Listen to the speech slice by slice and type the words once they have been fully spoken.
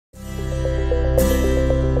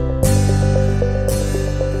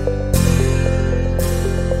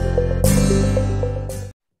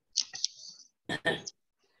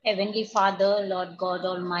Heavenly Father, Lord God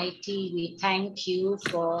Almighty, we thank you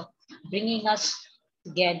for bringing us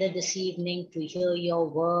together this evening to hear your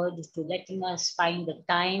word, to letting us find the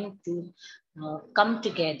time to come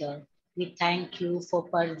together. We thank you for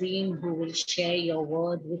Parveen who will share your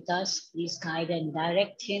word with us. Please guide and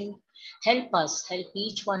direct him. Help us, help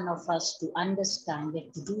each one of us to understand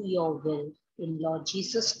and to do your will. In Lord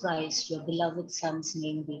Jesus Christ, your beloved Son's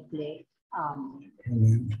name we pray. Amen.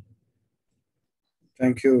 Amen.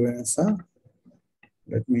 Thank you, Vanessa.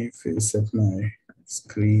 Let me face at my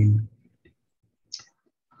screen.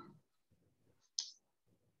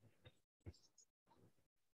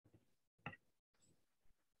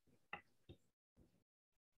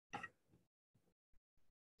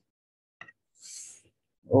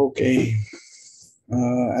 Okay.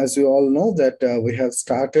 As you all know that we have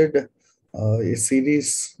started a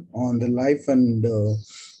series on the life and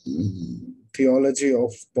theology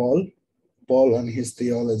of Paul and his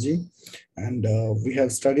theology. And we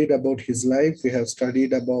have studied about his life. We have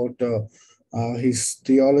studied about his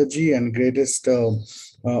theology and greatest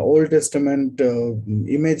Old Testament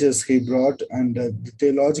images he brought, and the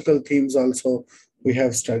theological themes also we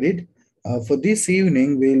have studied. For this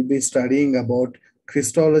evening, we'll be studying about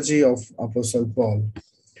Christology of Apostle Paul.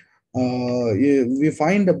 We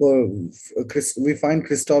find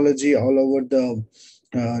Christology all over the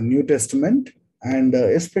New Testament, and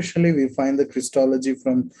especially we find the Christology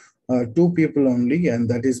from two people only, and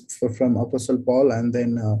that is from Apostle Paul and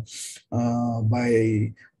then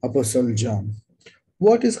by Apostle John.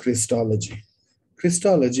 What is Christology?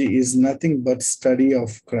 Christology is nothing but study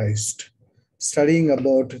of Christ, studying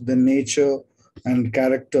about the nature and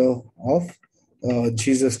character of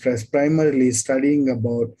Jesus Christ, primarily studying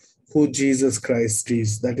about who Jesus Christ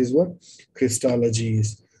is. That is what Christology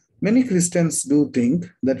is. Many Christians do think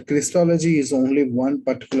that Christology is only one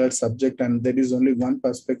particular subject and there is only one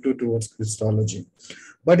perspective towards Christology.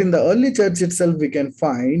 But in the early church itself, we can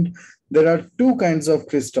find there are two kinds of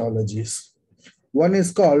Christologies. One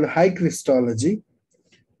is called high Christology.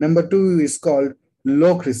 Number two is called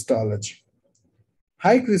low Christology.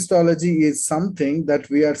 High Christology is something that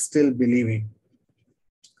we are still believing.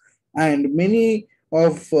 And many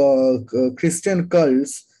of Christian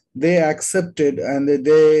cults, they accepted and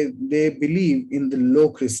they believe in the low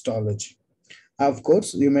Christology. Of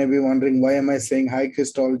course, you may be wondering, why am I saying high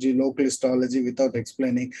Christology, low Christology without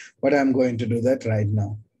explaining, but I'm going to do that right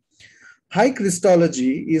now. High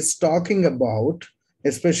Christology is talking about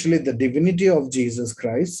especially the divinity of Jesus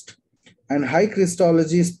Christ, and high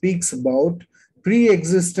Christology speaks about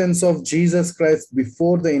pre-existence of Jesus Christ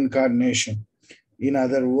before the incarnation. In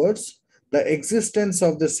other words, the existence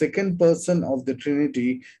of the second person of the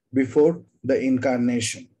Trinity before the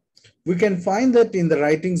incarnation. We can find that in the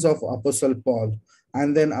writings of Apostle Paul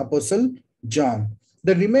and then Apostle John.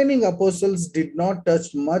 The remaining apostles did not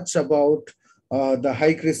touch much about the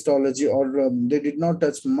high Christology, or they did not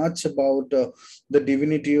touch much about the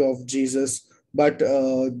divinity of Jesus. But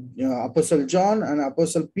Apostle John and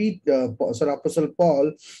Apostle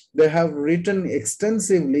Paul, they have written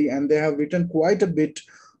extensively and they have written quite a bit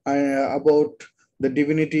about the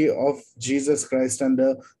divinity of Jesus Christ and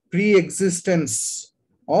the pre-existence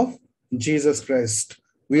of Jesus Christ.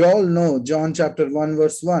 We all know John chapter 1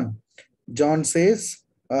 verse 1. John says,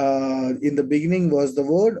 in the beginning was the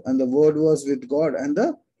Word, and the Word was with God, and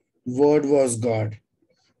the Word was God.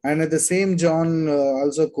 And at the same, John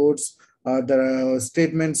also quotes the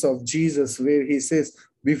statements of Jesus where he says,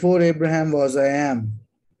 before Abraham was I am.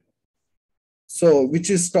 So, which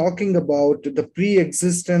is talking about the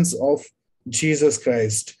pre-existence of Jesus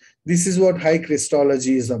Christ. This is what high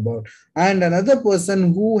Christology is about. And another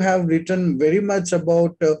person who have written very much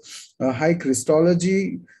about high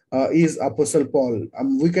Christology is Apostle Paul.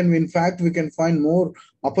 We can find more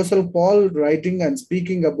Apostle Paul writing and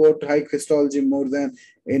speaking about high Christology more than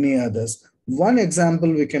any others. One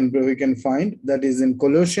example we can find that is in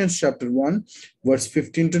Colossians chapter 1, verse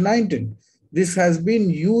 15 to 19. This has been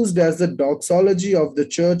used as the doxology of the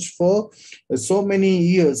church for so many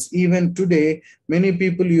years. Even today, many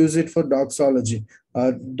people use it for doxology.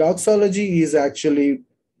 Doxology is actually,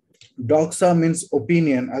 doxa means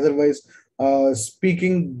opinion, otherwise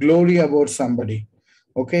speaking glory about somebody.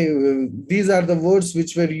 Okay, these are the words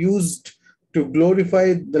which were used to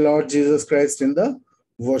glorify the Lord Jesus Christ in the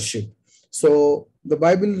worship. So the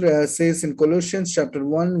Bible says in Colossians chapter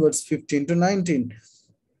 1, verse 15 to 19,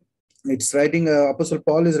 it's writing, Apostle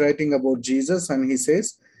Paul is writing about Jesus, and he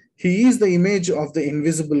says, he is the image of the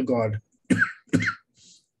invisible God,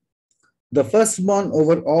 the firstborn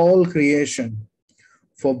over all creation.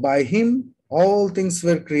 For by him all things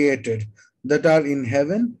were created, that are in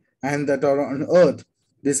heaven and that are on earth,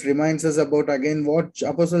 This reminds us about again what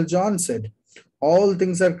Apostle John said. All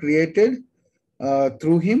things are created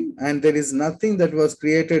through him, and there is nothing that was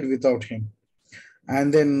created without him.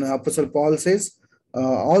 And then Apostle Paul says,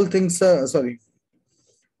 all things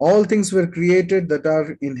were created that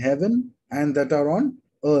are in heaven and that are on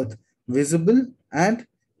earth, visible and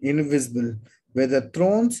invisible, whether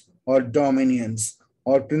thrones or dominions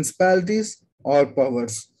or principalities or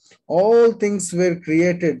powers. All things were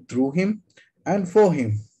created through him and for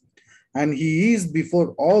him. And he is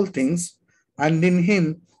before all things, and in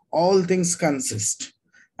him all things consist.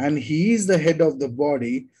 And he is the head of the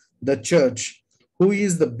body, the church, who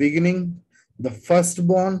is the beginning, the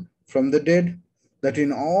firstborn from the dead, that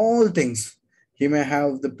in all things he may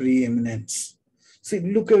have the preeminence. See,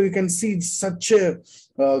 look, you can see such a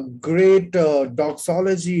great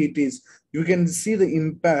doxology it is. You can see the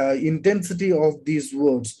intensity of these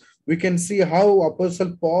words. We can see how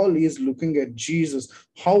Apostle Paul is looking at Jesus,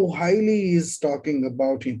 how highly he is talking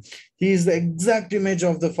about him. He is the exact image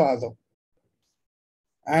of the Father.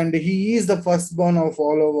 And he is the firstborn of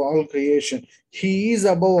all creation. He is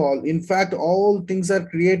above all. In fact, all things are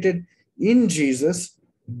created in Jesus,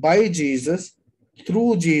 by Jesus,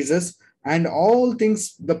 through Jesus, and all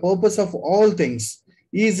things, the purpose of all things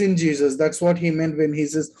is in Jesus. That's what he meant when he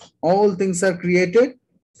says all things are created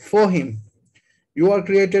for him. You are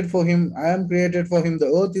created for him. I am created for him. The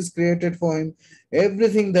earth is created for him.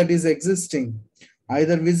 Everything that is existing,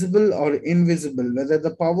 either visible or invisible, whether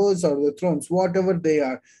the powers or the thrones, whatever they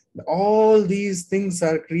are, all these things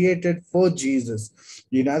are created for Jesus.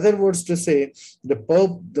 In other words, to say, the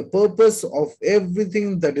purpose of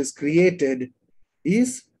everything that is created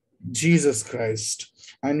is Jesus Christ.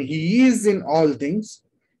 And he is in all things.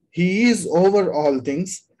 He is over all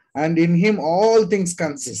things. And in him all things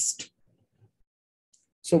consist.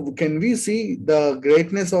 So can we see the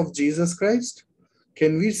greatness of Jesus Christ?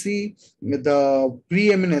 Can we see the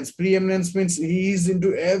preeminence? Preeminence means he is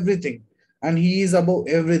into everything and he is above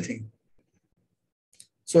everything.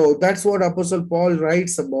 So that's what Apostle Paul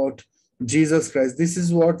writes about Jesus Christ. This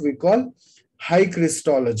is what we call high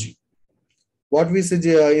Christology. What we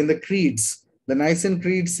say in the creeds, the Nicene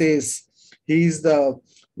Creed says he is the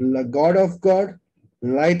God of God,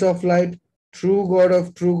 light of light, true God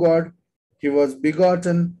of true God. He was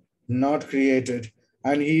begotten, not created,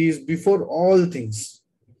 and he is before all things.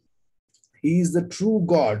 He is the true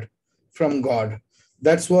God from God.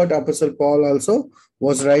 That's what Apostle Paul also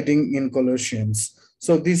was writing in Colossians.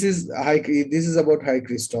 So this is about high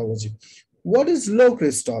Christology. What is low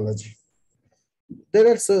Christology?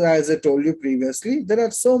 There are, so as I told you previously, there are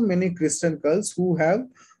so many Christian cults who have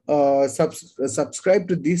subscribed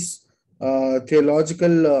to this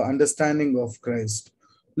theological understanding of Christ.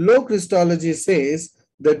 Low Christology says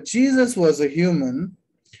that Jesus was a human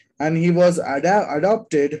and he was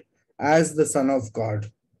adopted as the Son of God.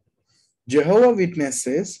 Jehovah Witness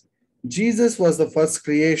says Jesus was the first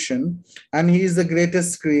creation and he is the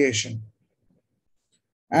greatest creation.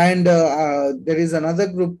 And there is another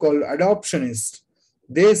group called adoptionists.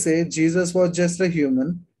 They say Jesus was just a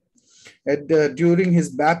human. During his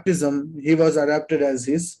baptism, he was adopted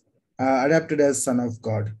as Son of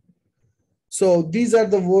God. So these are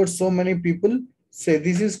the words so many people say.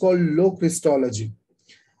 This is called low Christology.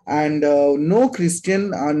 And no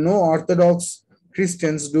Christian or no Orthodox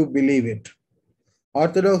Christians do believe it.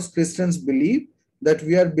 Orthodox Christians believe that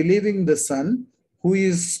we are believing the Son who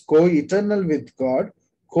is co-eternal with God,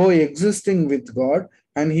 coexisting with God,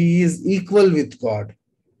 and he is equal with God.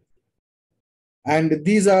 And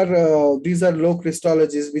these are low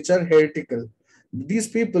Christologies which are heretical. These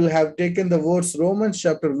people have taken the words Romans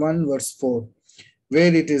chapter 1 verse 4,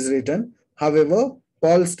 where it is written, however,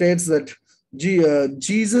 Paul states that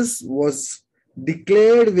Jesus was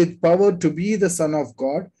declared with power to be the Son of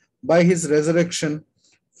God by his resurrection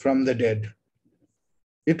from the dead.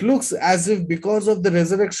 It looks as if because of the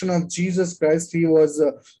resurrection of Jesus Christ, he was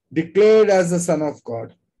declared as the Son of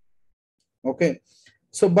God. Okay.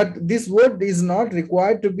 So, but this word is not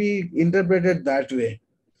required to be interpreted that way.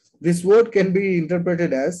 This word can be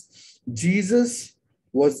interpreted as Jesus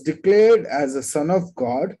was declared as a Son of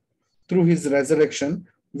God through his resurrection,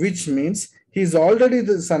 which means he is already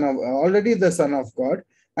the Son of God,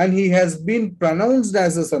 and he has been pronounced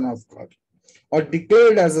as a Son of God or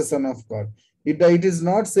declared as a Son of God. It is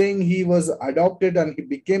not saying he was adopted and he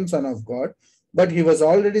became Son of God, but he was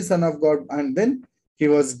already Son of God and then he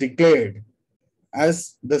was declared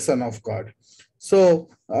as the Son of God. So,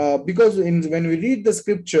 because when we read the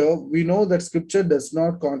scripture, we know that scripture does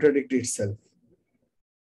not contradict itself.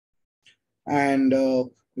 And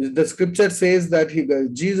The scripture says that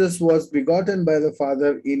Jesus was begotten by the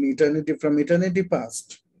Father in eternity, from eternity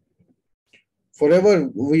past. Forever,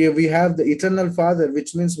 we have the eternal Father,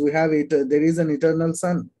 which means we have there is an eternal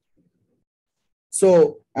Son.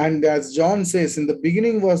 So, and as John says, in the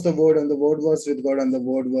beginning was the Word, and the Word was with God, and the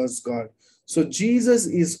Word was God. So Jesus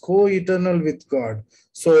is co-eternal with God.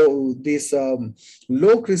 So this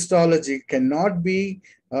low Christology cannot be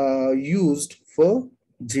used for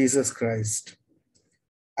Jesus Christ.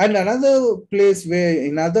 And another place where,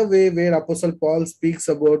 another way where Apostle Paul speaks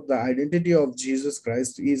about the identity of Jesus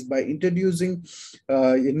Christ is by introducing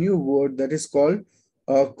a new word that is called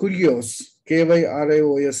kurios,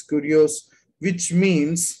 Kyrios, kurios, which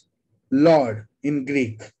means Lord in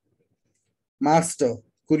Greek. Master,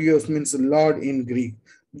 kurios means Lord in Greek.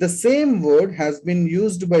 The same word has been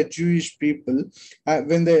used by Jewish people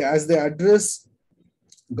as they address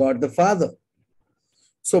God the Father.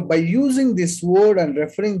 So by using this word and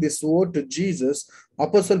referring this word to Jesus,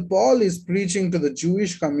 Apostle Paul is preaching to the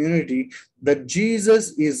Jewish community that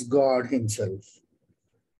Jesus is God himself.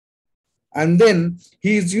 And then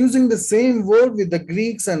he is using the same word with the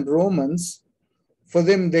Greeks and Romans. For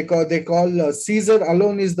them, they call Caesar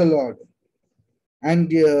alone is the Lord. And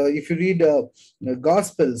if you read the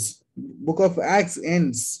Gospels, book of Acts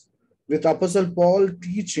ends with Apostle Paul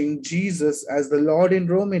teaching Jesus as the Lord in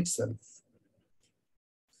Rome itself.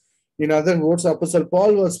 In other words, Apostle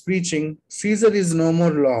Paul was preaching, Caesar is no more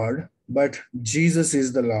Lord, but Jesus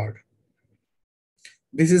is the Lord.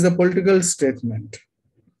 This is a political statement.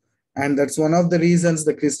 And that's one of the reasons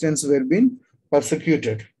the Christians were being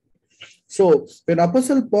persecuted. So when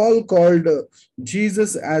Apostle Paul called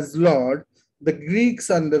Jesus as Lord, the Greeks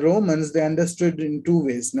and the Romans, they understood in two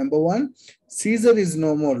ways. Number one, Caesar is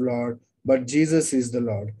no more Lord, but Jesus is the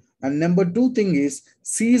Lord. And number two thing is,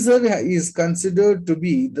 Caesar is considered to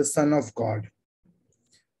be the Son of God.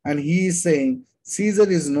 And he is saying, Caesar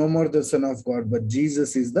is no more the Son of God, but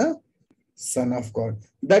Jesus is the Son of God.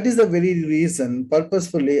 That is the very reason,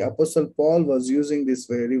 purposefully, Apostle Paul was using this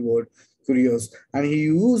very word, kurios. And he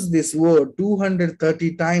used this word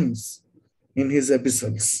 230 times in his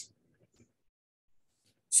epistles.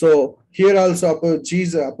 So here also,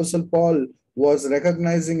 Apostle Paul was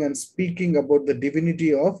recognizing and speaking about the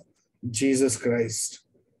divinity of Jesus Christ.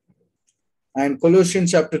 And Colossians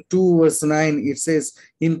chapter 2 verse 9, it says,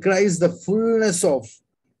 in Christ the fullness of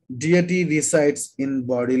deity resides in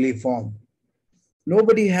bodily form.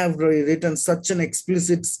 Nobody have written such an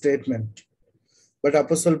explicit statement. But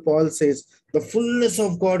Apostle Paul says, the fullness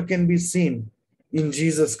of God can be seen in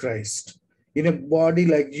Jesus Christ, in a body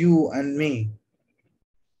like you and me.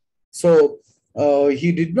 So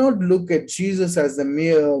he did not look at Jesus as the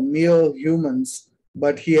mere humans,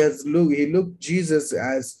 but he looked Jesus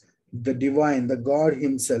as the divine, the God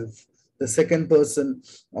himself, the second person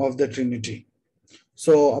of the Trinity.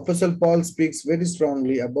 So Apostle Paul speaks very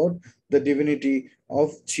strongly about the divinity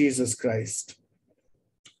of Jesus Christ.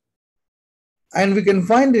 And we can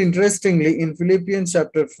find interestingly in Philippians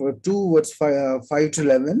chapter 2, verse 5 to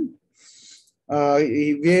 11,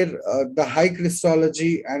 where the high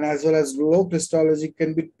Christology and as well as low Christology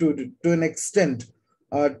can be to an extent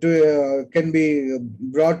can be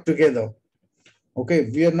brought together. Okay,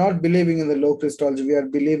 we are not believing in the low Christology, we are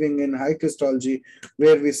believing in high Christology,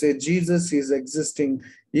 where we say Jesus is existing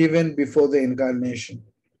even before the incarnation.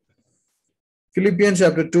 Philippians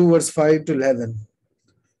chapter 2 verse 5 to 11.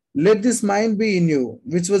 Let this mind be in you,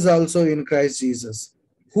 which was also in Christ Jesus,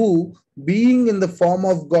 who, being in the form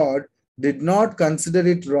of God, did not consider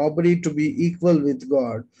it robbery to be equal with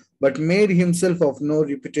God, but made himself of no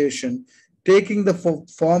reputation, taking the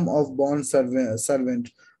form of bond servant,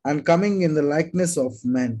 and coming in the likeness of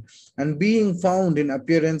men, and being found in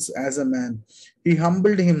appearance as a man, he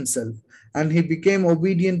humbled himself, and he became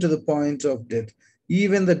obedient to the point of death,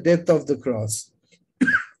 even the death of the cross.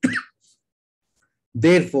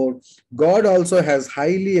 Therefore, God also has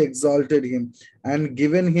highly exalted him and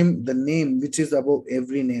given him the name which is above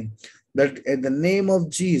every name, that at the name of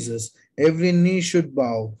Jesus every knee should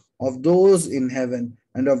bow, of those in heaven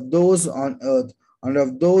and of those on earth and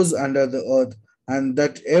of those under the earth, and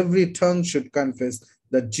that every tongue should confess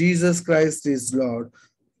that Jesus Christ is Lord,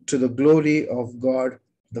 to the glory of God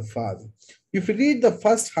the Father. If you read the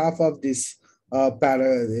first half of this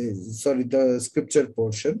the scripture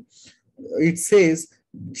portion, it says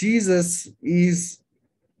Jesus is,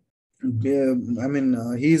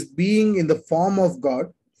 he is being in the form of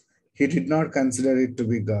God. He did not consider it to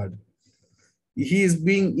be God. He is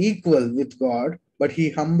being equal with God, but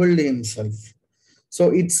he humbled himself.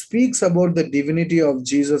 So it speaks about the divinity of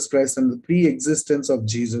Jesus Christ and the pre-existence of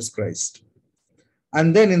Jesus Christ.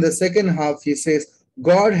 And then in the second half, he says,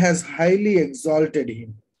 God has highly exalted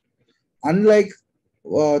him. Unlike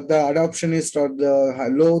the adoptionist or the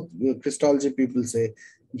low Christology people say,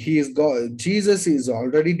 he is God. Jesus is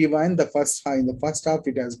already divine. In the first half,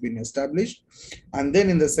 it has been established, and then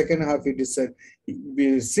in the second half, it is said,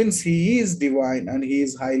 since he is divine and he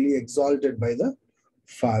is highly exalted by the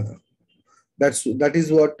Father. That is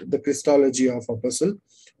what the Christology of Apostle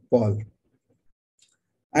Paul.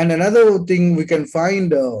 And another thing we can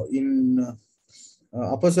find in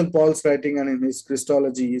Apostle Paul's writing and in his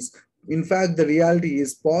Christology is, in fact, the reality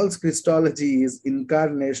is Paul's Christology is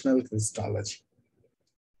incarnational Christology.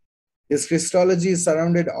 His Christology is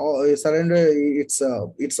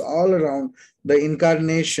it's all around the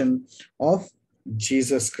incarnation of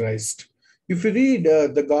Jesus Christ. If you read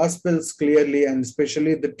the Gospels clearly, and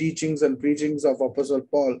especially the teachings and preachings of Apostle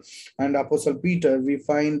Paul and Apostle Peter, we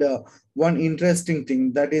find one interesting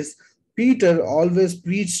thing, that is, Peter always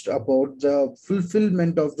preached about the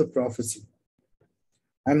fulfillment of the prophecy.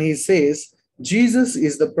 And he says, Jesus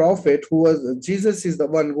is the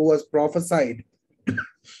one who was prophesied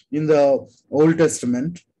in the Old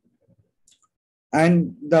Testament.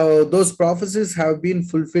 And those prophecies have been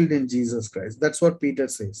fulfilled in Jesus Christ. That's what Peter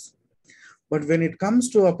says. But when it comes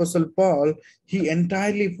to Apostle Paul, he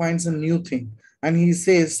entirely finds a new thing. And he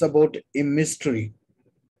says about a mystery.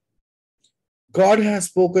 God has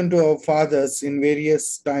spoken to our fathers in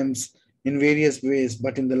various times, in various ways,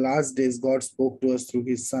 but in the last days, God spoke to us through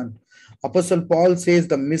his Son. Apostle Paul says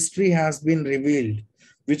the mystery has been revealed,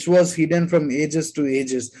 which was hidden from ages to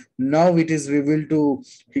ages. Now it is revealed to,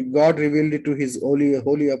 God revealed it to his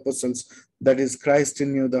holy apostles, that is Christ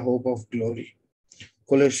in you, the hope of glory.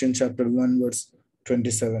 Colossians chapter 1, verse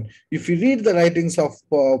 27. If you read the writings of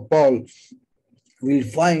Paul, we'll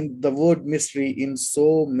find the word mystery in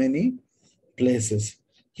so many places.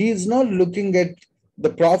 He is not looking at the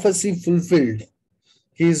prophecy fulfilled.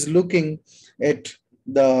 He is looking at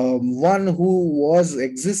the one who was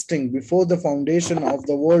existing before the foundation of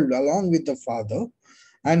the world along with the Father,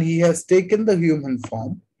 and he has taken the human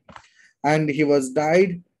form, and he was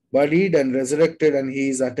died, buried, and resurrected, and he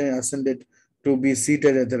is ascended to be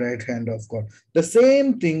seated at the right hand of God. The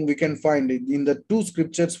same thing we can find in the two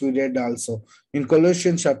scriptures we read also. In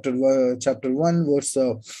Colossians chapter 1, verse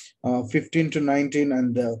 15 to 19,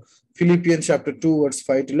 and Philippians chapter 2, verse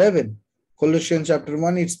 5 to 11. Colossians chapter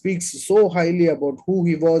 1, it speaks so highly about who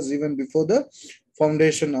he was even before the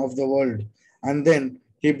foundation of the world. And then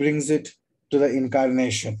he brings it to the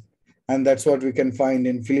incarnation. And that's what we can find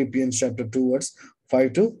in Philippians chapter 2, verse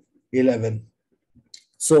 5 to 11.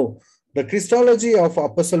 So, the Christology of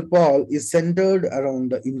Apostle Paul is centered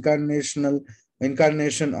around the incarnation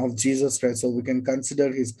of Jesus Christ. So we can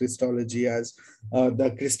consider his Christology as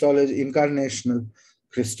the Christology, incarnational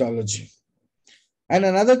Christology. And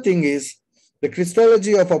another thing is, the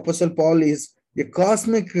Christology of Apostle Paul is a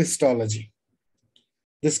cosmic Christology.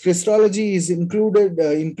 This Christology is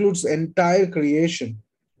includes entire creation.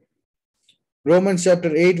 Romans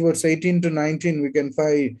chapter 8, verse 18 to 19, we can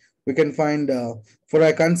find, for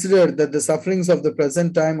I consider that the sufferings of the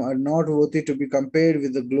present time are not worthy to be compared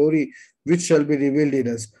with the glory which shall be revealed in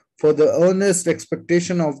us. For the earnest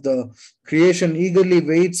expectation of the creation eagerly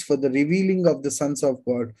waits for the revealing of the sons of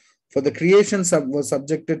God. For the creation was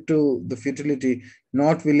subjected to the futility,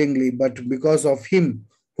 not willingly, but because of him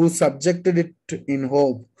who subjected it in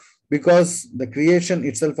hope, because the creation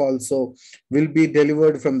itself also will be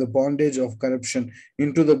delivered from the bondage of corruption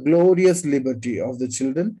into the glorious liberty of the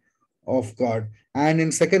children of God. And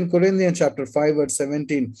in 2 Corinthians chapter 5, verse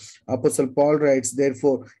 17, Apostle Paul writes,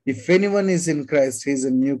 therefore, if anyone is in Christ, he is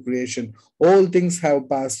a new creation. All things have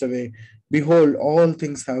passed away. Behold, all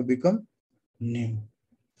things have become new.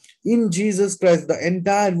 In Jesus Christ, the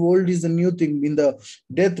entire world is a new thing. In the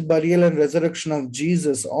death, burial, and resurrection of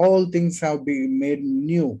Jesus, all things have been made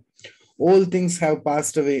new. All things have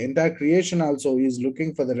passed away. Entire creation also is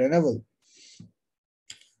looking for the renewal.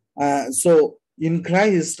 So in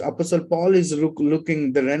Christ, Apostle Paul is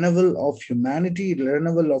looking the renewal of humanity, the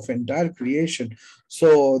renewal of entire creation.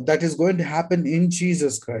 So that is going to happen in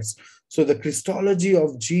Jesus Christ. So the Christology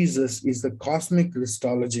of Jesus is the cosmic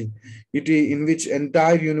Christology, in which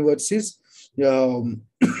entire universe is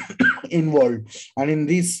involved. And in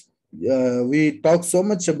this, we talk so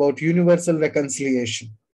much about universal reconciliation.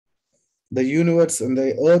 The universe and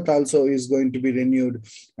the earth also is going to be renewed,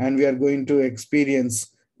 and we are going to experience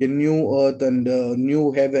a new earth and a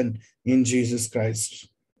new heaven in Jesus Christ.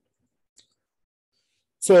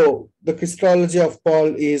 So the Christology of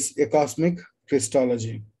Paul is a cosmic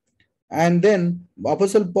Christology. And then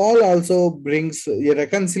Apostle Paul also brings a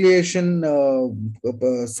reconciliation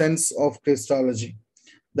sense of Christology.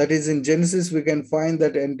 That is, in Genesis, we can find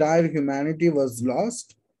that entire humanity was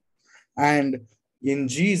lost, and in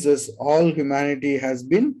Jesus, all humanity has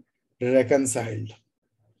been reconciled.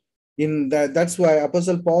 That's why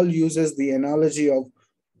Apostle Paul uses the analogy of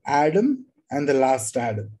Adam and the last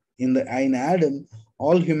Adam. In Adam,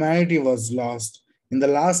 all humanity was lost. In the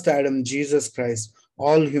last Adam, Jesus Christ,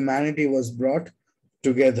 all humanity was brought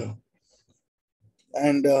together.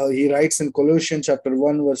 And he writes in Colossians chapter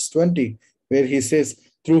 1, verse 20, where he says,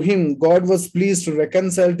 through him, God was pleased to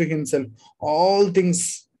reconcile to himself all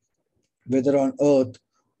things, whether on earth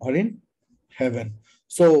or in heaven.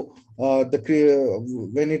 So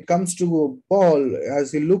when it comes to Paul,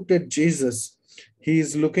 as he looked at Jesus, he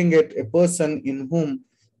is looking at a person in whom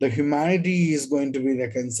the humanity is going to be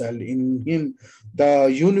reconciled. In him, the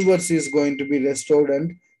universe is going to be restored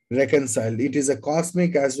and reconciled. It is a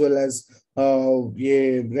cosmic as well as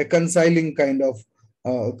a reconciling kind of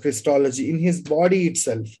Christology in his body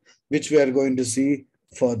itself, which we are going to see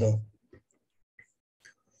further.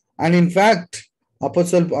 And in fact,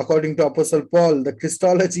 according to Apostle Paul, the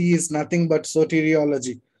Christology is nothing but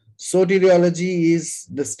soteriology. Soteriology is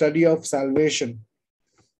the study of salvation.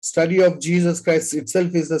 Study of Jesus Christ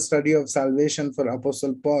itself is the study of salvation for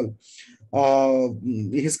Apostle Paul.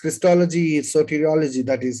 His Christology is soteriology.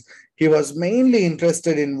 That is, he was mainly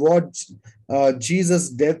interested in what Jesus'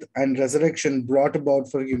 death and resurrection brought about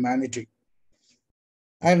for humanity,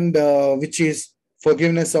 and which is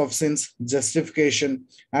forgiveness of sins, justification,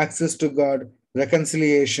 access to God,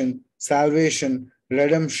 reconciliation, salvation,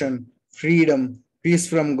 redemption, freedom, peace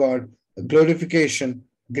from God, glorification,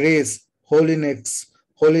 grace, holiness,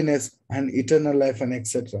 and eternal life, and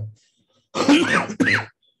etc.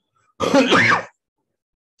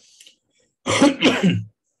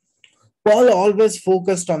 Paul always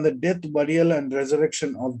focused on the death, burial, and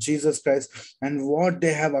resurrection of Jesus Christ and what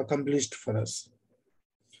they have accomplished for us.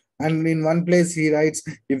 And in one place he writes,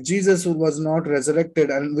 if Jesus was not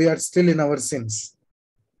resurrected, and we are still in our sins.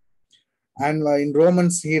 And in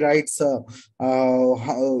Romans he writes, we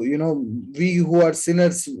who are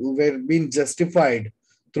sinners were being justified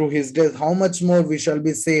through his death. How much more we shall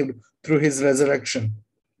be saved through his resurrection?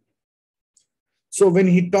 So when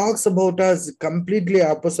he talks about us, completely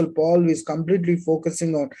Apostle Paul is completely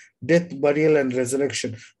focusing on death, burial, and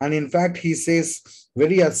resurrection. And in fact, he says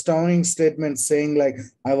very astounding statements saying like,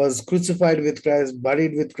 I was crucified with Christ,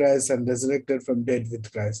 buried with Christ, and resurrected from dead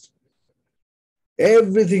with Christ.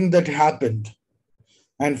 Everything that happened,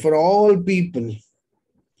 and for all people,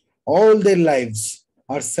 all their lives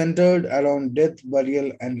are centered around death,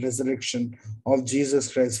 burial, and resurrection of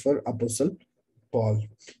Jesus Christ for Apostle Paul.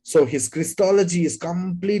 So his Christology is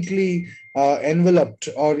completely enveloped,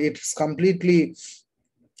 or it's completely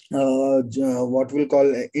what we'll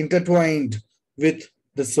call intertwined with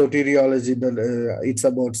the soteriology. That it's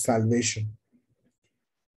about salvation.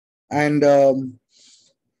 And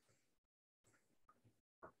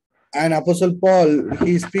Apostle Paul,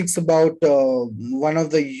 he speaks about one of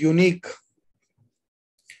the unique.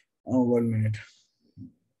 1 minute.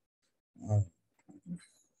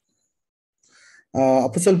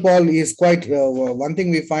 Apostle Paul is quite, one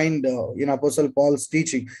thing we find in Apostle Paul's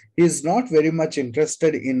teaching, he is not very much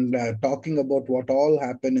interested in talking about what all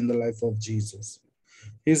happened in the life of Jesus.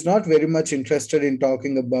 He is not very much interested in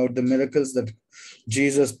talking about the miracles that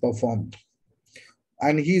Jesus performed.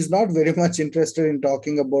 And he is not very much interested in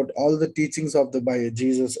talking about all the teachings of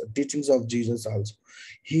Jesus also.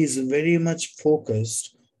 He is very much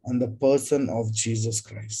focused on the person of Jesus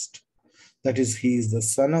Christ. That is, he is the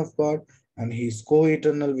Son of God, and he is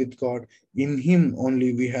co-eternal with God. In him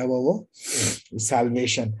only we have our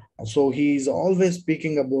salvation. So he is always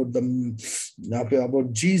speaking about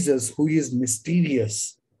Jesus, who is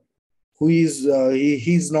mysterious, who is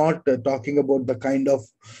he's not talking about the kind of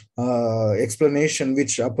explanation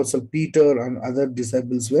which Apostle Peter and other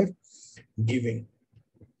disciples were giving.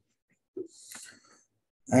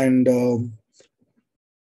 And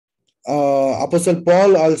Apostle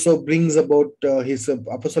Paul also brings about his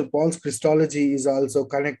Apostle Paul's Christology is also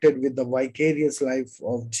connected with the vicarious life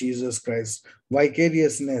of Jesus Christ.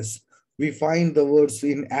 Vicariousness. We find the words,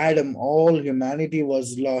 in Adam, all humanity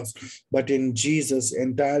was lost, but in Jesus,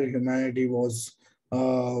 entire humanity was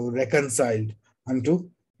reconciled unto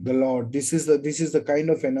the Lord. This is the kind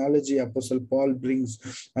of analogy Apostle Paul brings,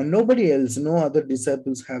 and nobody else, no other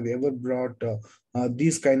disciples have ever brought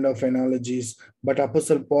these kind of analogies. But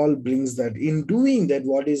Apostle Paul brings that. In doing that,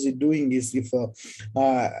 what is he doing is, if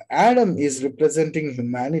Adam is representing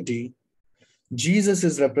humanity, Jesus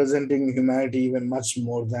is representing humanity even much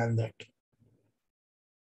more than that.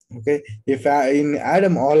 Okay, if in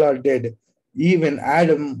Adam all are dead, Even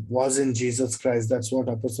Adam was in Jesus Christ. That's what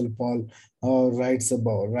Apostle Paul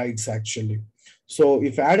writes actually. So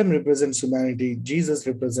if Adam represents humanity, Jesus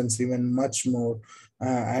represents even much more,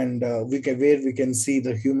 and we can see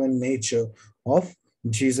the human nature of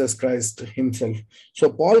Jesus Christ himself. So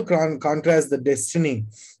Paul contrasts the destiny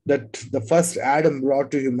that the first Adam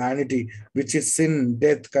brought to humanity, which is sin,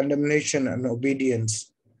 death, condemnation, and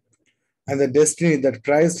obedience, and the destiny that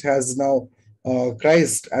Christ as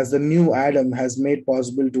the new Adam has made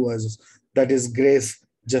possible to us, that is grace,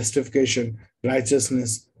 justification,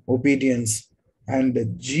 righteousness, obedience,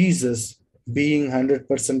 and Jesus being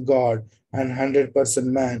 100% God and 100%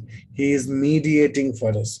 man, he is mediating for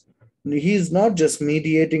us. He is not just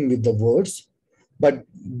mediating with the words, but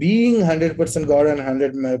being 100% God and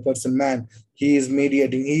 100% man, he is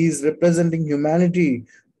mediating. He is representing humanity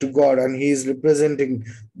to God, and he is representing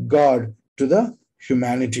God to the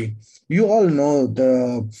humanity. You all know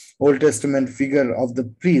the Old Testament figure of the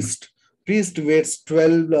priest. Priest wears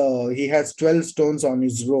 12, he has 12 stones on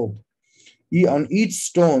his robe. On each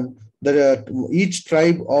stone, each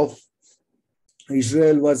tribe of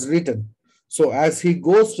Israel was written. So as he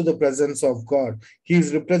goes to the presence of God, he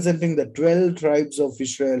is representing the 12 tribes of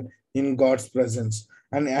Israel in God's presence.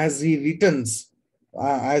 And as he returns,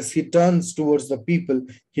 as he turns towards the people,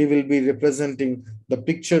 he will be representing the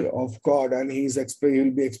picture of God, and he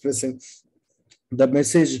will be expressing the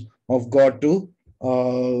message of God to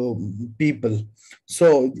people.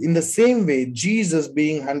 So, in the same way, Jesus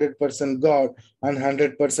being 100% God and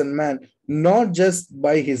 100% man, not just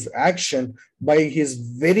by his action, by his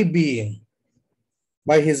very being,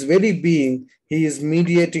 he is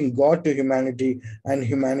mediating God to humanity and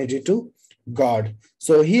humanity to God.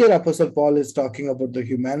 So here Apostle Paul is talking about the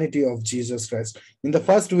humanity of Jesus Christ. In the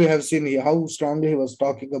first, we have seen how strongly he was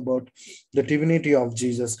talking about the divinity of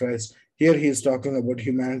Jesus Christ. Here he is talking about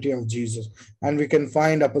humanity of Jesus. And we can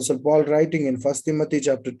find Apostle Paul writing in 1 Timothy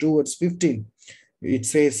chapter 2, verse 15. It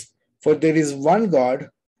says, "For there is one God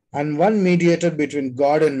and one mediator between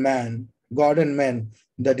God and men,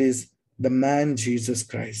 that is the man Jesus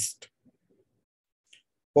Christ."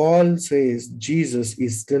 Paul says Jesus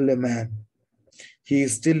is still a man. He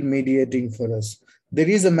is still mediating for us. There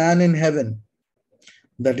is a man in heaven,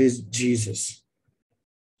 that is Jesus.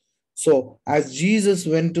 So as Jesus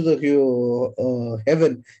went to the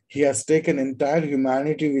heaven, he has taken entire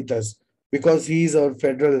humanity with us because he is our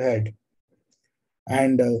federal head.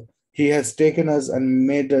 And he has taken us and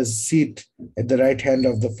made us sit at the right hand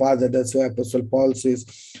of the Father. That's why Apostle Paul says,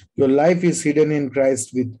 "Your life is hidden in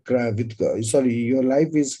Christ your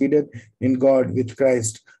life is hidden in God with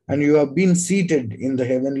Christ, and you have been seated in the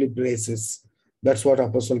heavenly places." That's what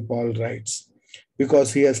Apostle Paul writes,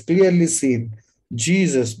 because he has clearly seen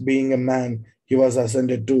Jesus being a man. He was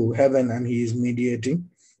ascended to heaven, and he is mediating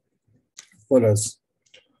for us.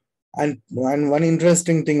 And one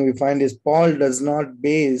interesting thing we find is Paul does not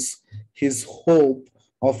base his hope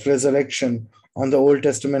of resurrection on the Old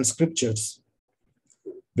Testament scriptures.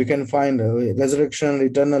 We can find resurrection,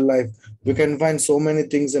 eternal life. We can find so many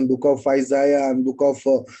things in book of Isaiah and book of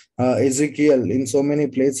Ezekiel. In so many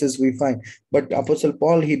places we find. But Apostle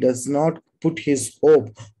Paul, he does not put his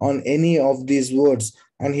hope on any of these words.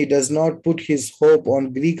 And he does not put his hope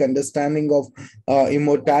on Greek understanding of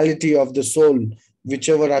immortality of the soul.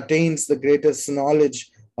 Whichever attains the greatest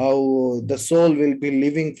knowledge, the soul will be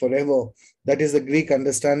living forever. That is the Greek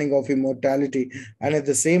understanding of immortality. And at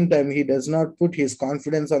the same time, he does not put his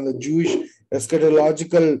confidence on the Jewish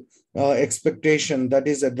eschatological expectation, that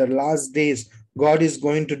is, at the last days, God is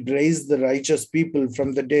going to raise the righteous people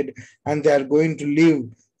from the dead, and they are going to live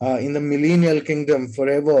in the millennial kingdom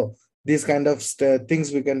forever. These kind of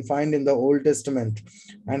things we can find in the Old Testament.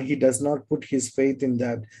 And he does not put his faith in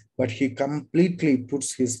that, but he completely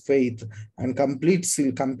puts his faith and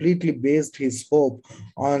completely based his hope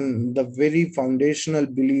on the very foundational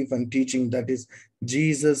belief and teaching, that is,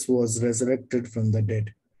 Jesus was resurrected from the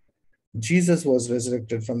dead. Jesus was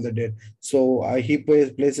resurrected from the dead. So he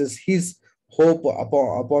places his hope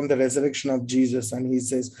upon the resurrection of Jesus. And he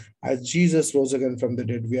says, as Jesus rose again from the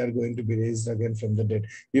dead, we are going to be raised again from the dead.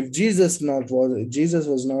 If Jesus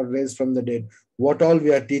was not raised from the dead, what all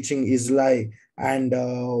we are teaching is lie. And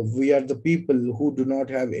we are the people who do not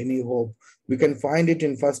have any hope. We can find it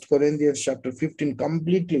in 1 Corinthians chapter 15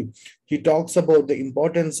 completely. He talks about the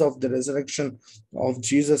importance of the resurrection of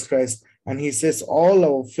Jesus Christ. And he says all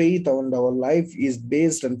our faith and our life is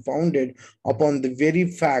based and founded upon the very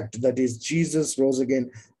fact that is Jesus rose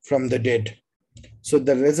again from the dead. So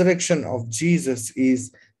the resurrection of Jesus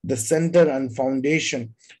is the center and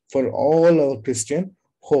foundation for all our Christian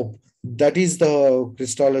hope. That is the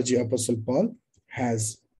Christology Apostle Paul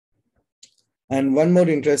has. And one more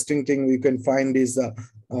interesting thing we can find is,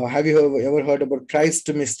 have you ever heard about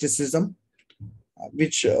Christ mysticism?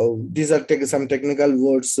 Which these are some technical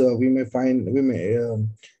words we may find,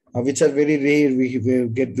 which are very rare, we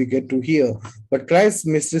get to hear. But Christ's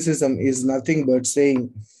mysticism is nothing but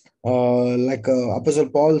saying, like Apostle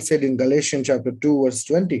Paul said in Galatians chapter 2 verse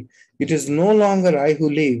 20, it is no longer I who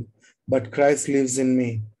live, but Christ lives in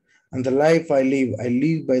me, and the life I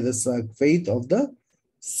live by the faith of the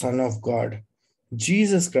Son of God.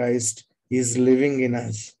 Jesus Christ is living in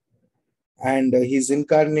us, and his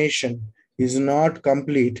incarnation is not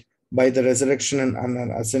complete by the resurrection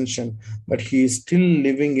and ascension, but he is still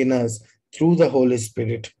living in us through the Holy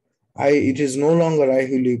Spirit. It is no longer I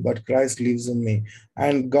who live, but Christ lives in me.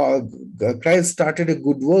 And Christ started a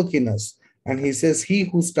good work in us. And he says, he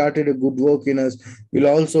who started a good work in us will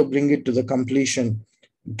also bring it to the completion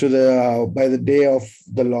to the by the day of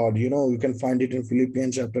the Lord. You can find it in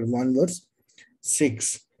Philippians chapter 1 verse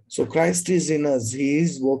 6. So Christ is in us, he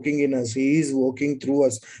is working in us, he is working through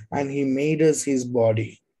us, and he made us his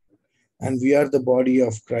body, and we are the body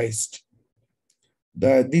of Christ.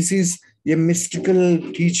 This is a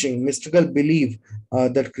mystical teaching, mystical belief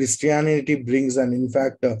that Christianity brings, and in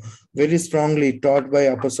fact, very strongly taught by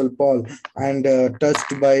Apostle Paul and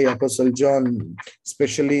touched by Apostle John,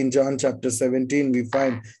 especially in John chapter 17. We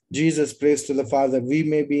find Jesus prays to the Father, we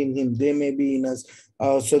may be in him, they may be in us,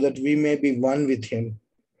 so that we may be one with him.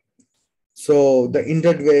 So the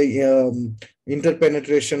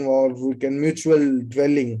interpenetration, or we can mutual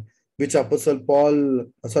dwelling, which Apostle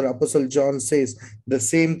John says, the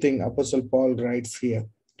same thing Apostle Paul writes here.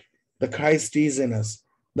 The Christ is in us.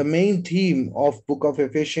 The main theme of book of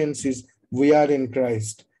Ephesians is we are in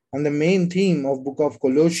Christ. And the main theme of book of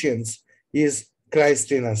Colossians is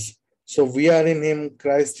Christ in us. So we are in him,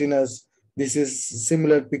 Christ in us. This is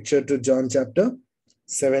similar picture to John chapter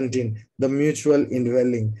 17, the mutual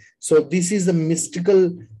indwelling. So this is a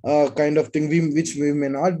mystical kind of thing, which we may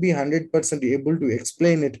not be 100% able to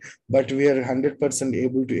explain it, but we are 100%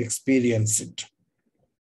 able to experience it.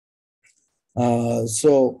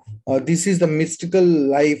 This is the mystical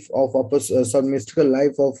life of mystical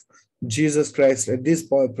life of Jesus Christ at this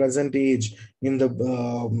present age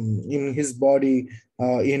in his body,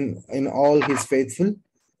 in all his faithful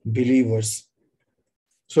believers.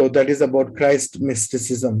 So that is about Christ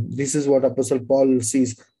mysticism. This is what Apostle Paul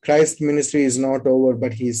sees. Christ's ministry is not over,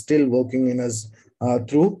 but he is still working in us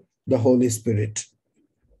through the Holy Spirit.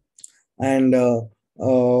 And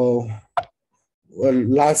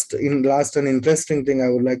last an interesting thing I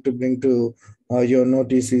would like to bring to your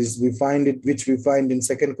notice is which we find in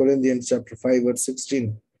 2 Corinthians chapter 5 verse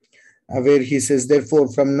 16, where he says, therefore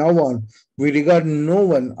from now on we regard no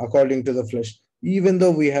one according to the flesh. Even though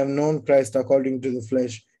we have known Christ according to the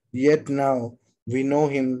flesh, yet now we know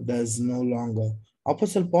him thus no longer.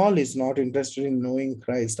 Apostle Paul is not interested in knowing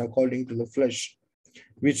Christ according to the flesh,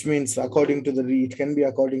 which means it can be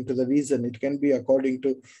according to the reason, it can be according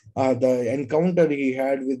to the encounter he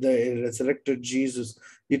had with the resurrected Jesus.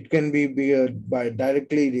 It can be by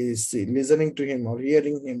directly listening to him or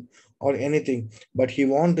hearing him or anything, but he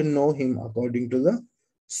want to know him according to the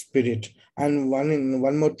Spirit. And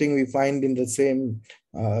one more thing we find in the same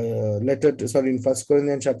in 1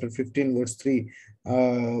 Corinthians chapter 15 verse 3,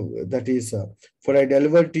 that is, for I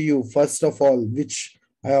delivered to you first of all, which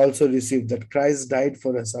I also received, that Christ died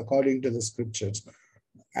for us according to the scriptures,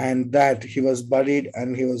 and that he was buried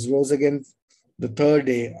and he was rose again the third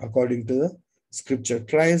day according to the scripture.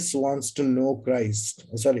 Paul wants to know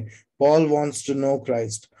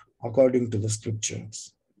Christ according to the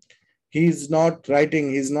scriptures. He's not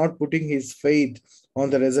putting his faith on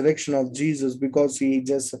the resurrection of Jesus because he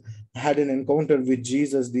just had an encounter with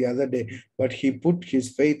Jesus the other day, but he put his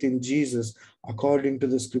faith in Jesus according to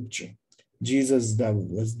the scripture. Jesus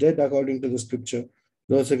was dead according to the scripture,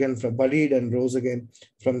 rose again buried and rose again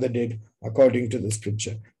from the dead according to the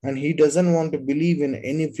scripture. And he doesn't want to believe in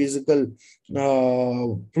any physical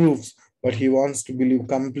proofs, but he wants to believe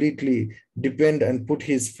completely, depend and put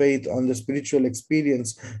his faith on the spiritual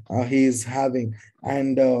experience he is having,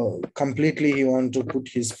 and completely he wants to put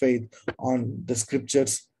his faith on the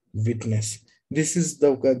scriptures witness. This is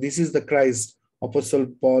the Christ Apostle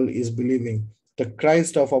Paul is believing. The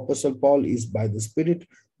Christ of Apostle Paul is by the Spirit.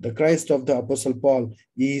 The Christ of the Apostle Paul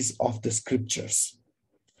is of the scriptures.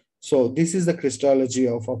 So this is the Christology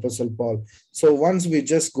of Apostle Paul. So once we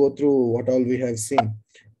just go through what all we have seen,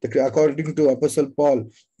 according to Apostle Paul,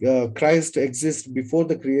 Christ exists before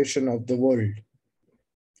the creation of the world.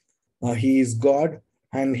 He is God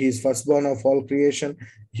and he is firstborn of all creation.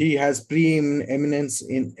 He has preeminence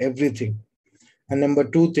in everything. And number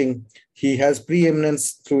two thing, he has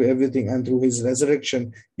preeminence through everything, and through his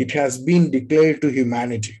resurrection, it has been declared to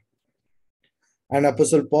humanity. And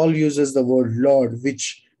Apostle Paul uses the word Lord,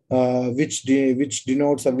 which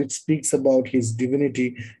denotes or which speaks about his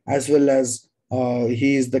divinity, as well as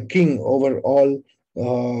he is the king over all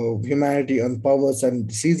humanity and powers,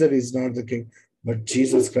 and Caesar is not the king, but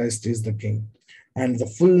Jesus Christ is the king. And the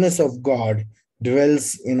fullness of God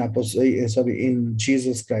dwells in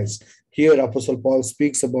Jesus Christ. Here, Apostle Paul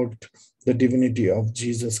speaks about the divinity of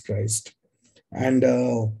Jesus Christ. And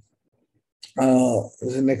the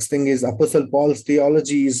next thing is Apostle Paul's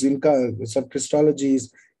theology is Christology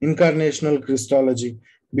is incarnational Christology,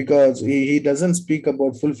 because he doesn't speak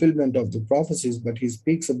about fulfillment of the prophecies, but he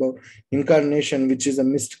speaks about incarnation, which is a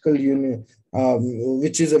mystical union,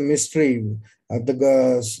 which is a mystery.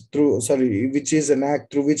 Which is an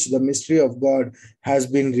act through which the mystery of God has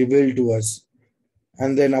been revealed to us.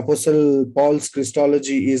 And then Apostle Paul's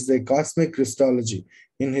Christology is the cosmic Christology.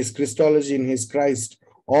 In his Christology, in his Christ,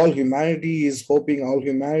 all humanity is hoping, all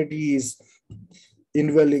humanity is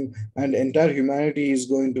indwelling, and entire humanity is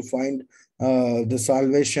going to find the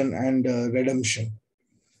salvation and redemption.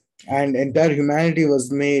 And entire humanity was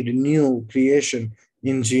made new creation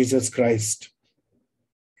in Jesus Christ.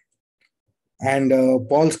 And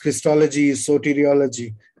Paul's Christology is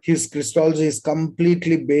soteriology. His Christology is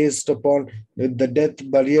completely based upon the death,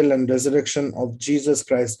 burial, and resurrection of Jesus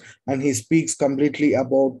Christ. And he speaks completely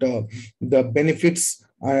about the benefits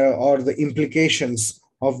or the implications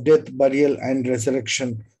of death, burial, and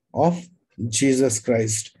resurrection of Jesus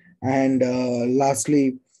Christ. And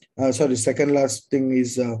second last thing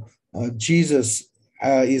is Jesus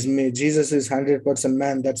Jesus is 100%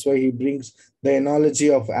 man. That's why he brings the analogy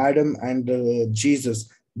of Adam and Jesus,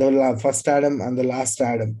 the first Adam and the last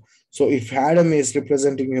Adam. So if Adam is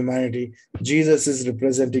representing humanity, Jesus is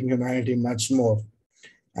representing humanity much more.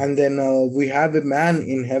 And then we have a man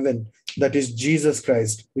in heaven, that is Jesus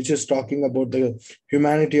Christ, which is talking about the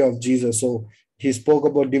humanity of Jesus. So he spoke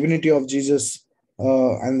about divinity of Jesus,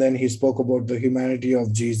 and then he spoke about the humanity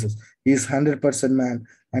of Jesus. He is 100% man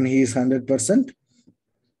and he is 100%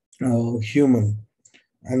 human.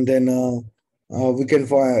 And then we can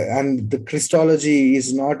find, and the Christology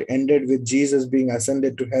is not ended with Jesus being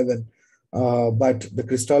ascended to heaven, but the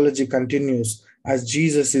Christology continues as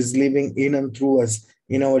Jesus is living in and through us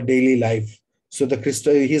in our daily life. So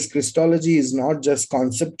his Christology is not just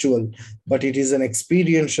conceptual, but it is an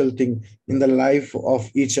experiential thing in the life of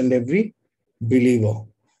each and every believer.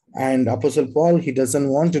 And Apostle Paul, he doesn't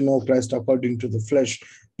want to know Christ according to the flesh,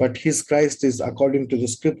 but his Christ is according to the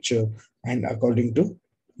scripture and according to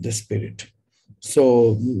the Spirit.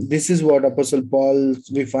 So this is what Apostle Paul,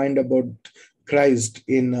 we find about Christ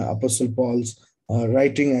in Apostle Paul's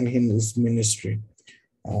writing and in his ministry.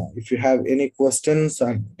 If you have any questions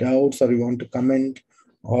or doubts, or you want to comment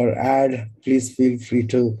or add, please feel free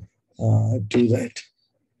to do that.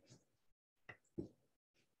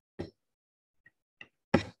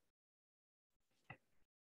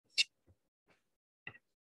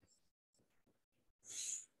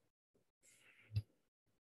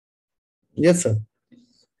 Yes, sir.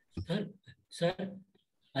 Sir,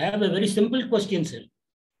 I have a very simple question, sir.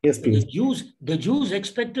 Yes, please. The Jews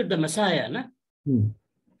expected the Messiah, na?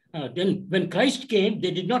 Then when Christ came,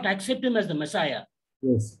 they did not accept him as the Messiah.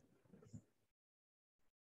 Yes.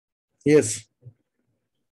 Yes.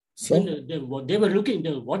 So they were looking.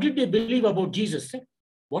 What did they believe about Jesus, sir?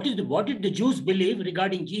 What did the Jews believe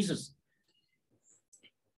regarding Jesus?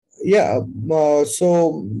 Yeah,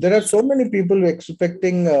 so there are so many people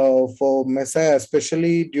expecting for Messiah,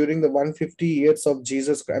 especially during the 150 years of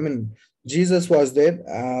Jesus. I mean, Jesus was there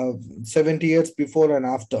 70 years before and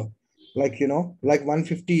after, like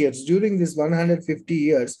 150 years. During this 150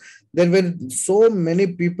 years, there were so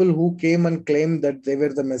many people who came and claimed that they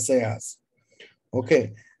were the Messiahs.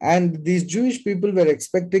 Okay. And these Jewish people were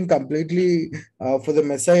expecting completely for the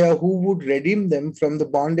Messiah who would redeem them from the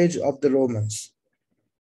bondage of the Romans,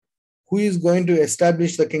 who is going to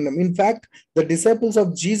establish the kingdom. In fact, the disciples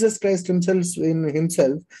of Jesus Christ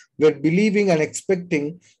himself were believing and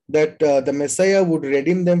expecting that the Messiah would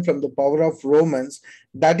redeem them from the power of Romans.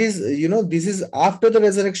 That is, this is after the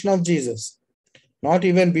resurrection of Jesus, not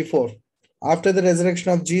even before. After the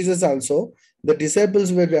resurrection of Jesus also, the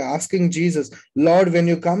disciples were asking Jesus, Lord, when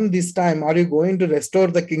you come this time, are you going to restore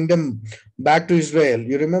the kingdom back to Israel?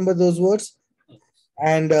 You remember those words?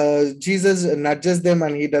 And Jesus nudges them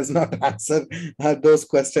and he does not answer those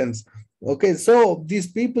questions. Okay, so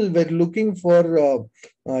these people were looking for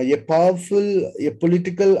a powerful, a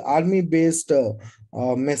political army-based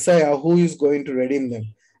Messiah who is going to redeem them.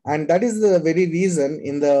 And that is the very reason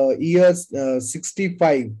in the year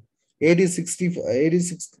 65, AD 60,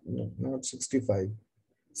 86, no, not 65,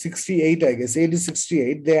 68, I guess, AD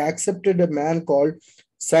 68, they accepted a man called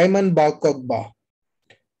Simon Bar Kokhba.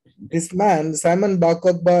 This man, Simon Bar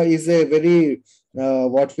Kokhba, is a very,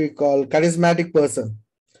 what we call, charismatic person,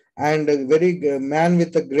 and a very man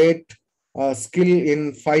with a great skill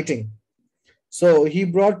in fighting. So he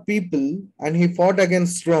brought people and he fought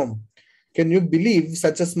against Rome. Can you believe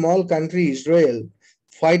such a small country, Israel,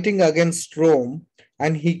 fighting against Rome,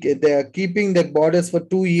 and they are keeping their borders for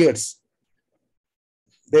 2 years?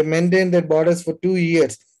 They maintained their borders for 2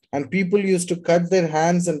 years, and people used to cut their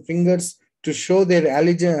hands and fingers to show their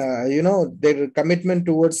allegiance, their commitment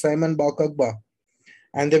towards Simon Bar Kokhba.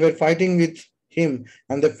 And they were fighting with him,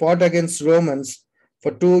 and they fought against Romans.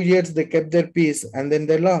 For 2 years, they kept their peace, and then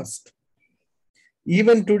they lost.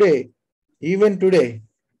 Even today,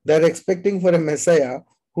 they're expecting for a Messiah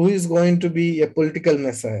who is going to be a political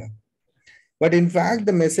Messiah. But in fact,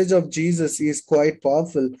 the message of Jesus is quite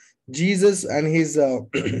powerful. Jesus and his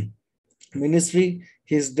ministry,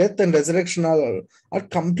 his death and resurrection are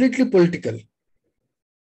completely political.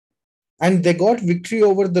 And they got victory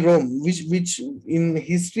over the Rome, which in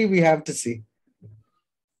history we have to see.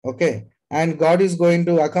 Okay. And God is going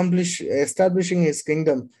to establishing his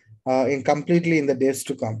kingdom completely in the days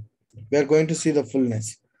to come. We are going to see the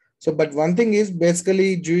fullness. So, but one thing is,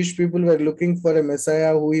 basically, Jewish people were looking for a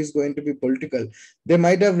Messiah who is going to be political. They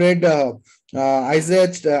might have read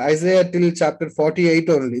Isaiah till chapter 48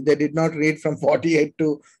 only. They did not read from 48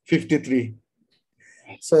 to 53.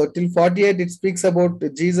 So, till 48, it speaks about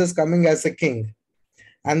Jesus coming as a king.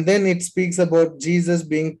 And then it speaks about Jesus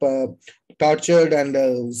being tortured and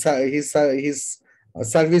his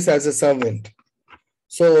service as a servant.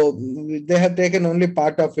 So they have taken only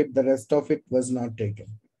part of it. The rest of it was not taken.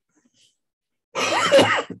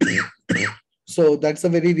 So that's the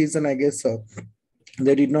very reason, I guess,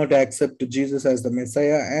 they did not accept Jesus as the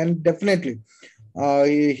Messiah. And definitely,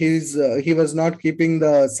 he was not keeping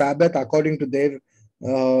the Sabbath according to their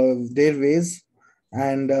ways,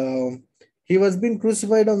 and he was being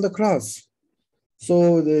crucified on the cross.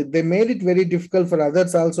 So they made it very difficult for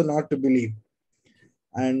others also not to believe.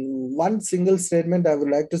 And one single statement I would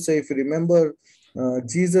like to say, if you remember,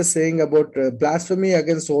 Jesus saying about blasphemy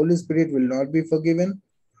against the Holy Spirit will not be forgiven.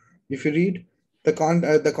 If you read,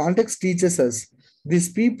 the context teaches us these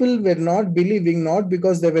people were not believing not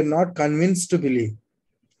because they were not convinced to believe.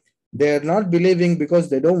 They are not believing because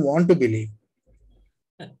they don't want to believe.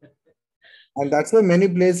 And that's why many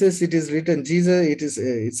places it is written,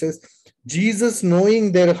 it says, Jesus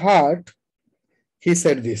knowing their heart, he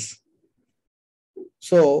said this.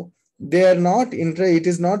 So they are not it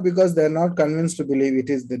is not because they are not convinced to believe, it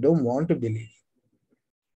is they don't want to believe.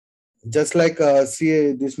 Just like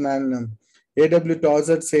this man, A.W.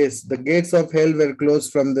 Tozer says, the gates of hell were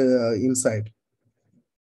closed from the inside.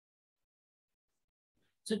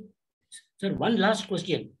 Sir, one last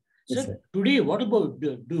question. Yes, Sir, today, what about,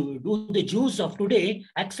 do the Jews of today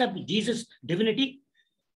accept Jesus' divinity?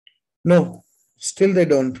 No, still they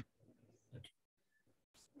don't.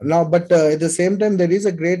 Now, but at the same time, there is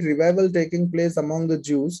a great revival taking place among the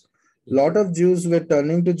Jews. A lot of Jews were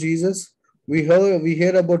turning to Jesus. We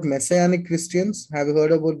hear about Messianic Christians. Have you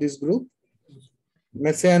heard about this group?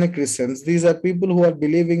 Messianic Christians. These are people who are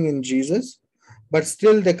believing in Jesus, but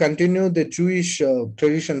still they continue the Jewish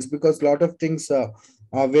traditions because a lot of things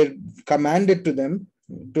were commanded to them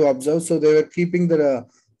to observe. So they were keeping the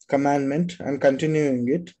commandment and continuing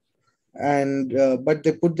it. And but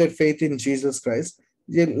they put their faith in Jesus Christ.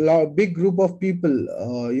 A big group of people,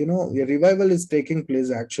 a revival is taking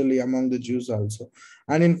place actually among the Jews also.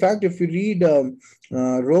 And in fact, if you read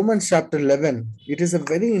Romans chapter 11, it is a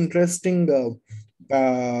very interesting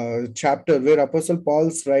chapter where Apostle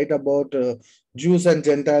Paul's write about Jews and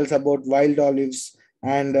Gentiles, about wild olives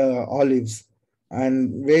and olives,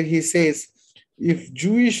 and where he says, if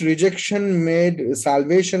Jewish rejection made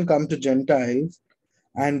salvation come to Gentiles,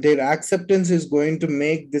 and their acceptance is going to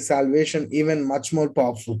make the salvation even much more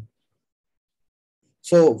powerful.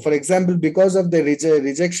 So, for example, because of the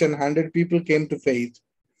rejection, 100 people came to faith.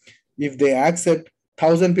 If they accept,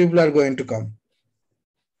 1,000 people are going to come.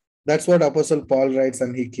 That's what Apostle Paul writes,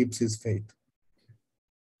 and he keeps his faith.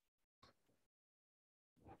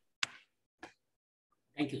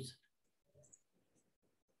 Thank you, sir.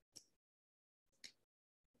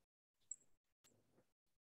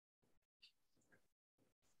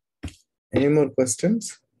 Any more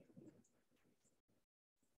questions?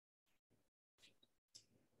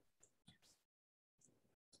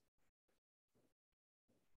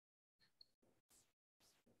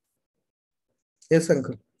 Yes,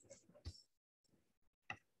 Uncle.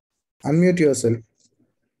 Unmute yourself.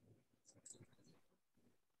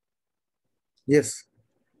 Yes.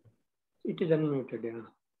 It is unmuted, yeah.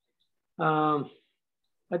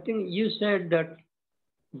 I think you said that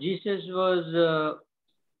Jesus was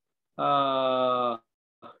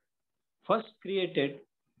first created,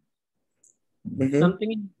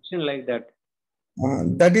 something like that.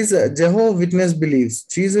 That is Jehovah Witness believes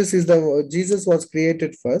Jesus was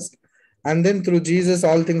created first, and then through Jesus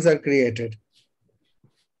all things are created,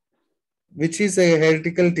 which is a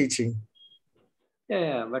heretical teaching.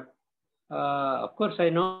 Yeah, but of course I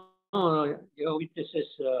know your witnesses,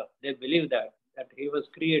 they believe that he was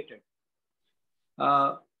created.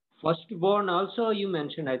 Firstborn also you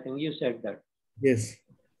mentioned, I think you said that. Yes.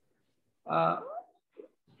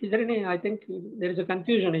 Is there any, I think there is a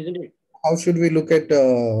confusion, isn't it? How should we look at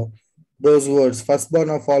those words, firstborn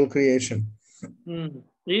of all creation?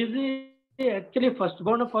 Is he actually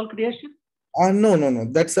firstborn of all creation? No.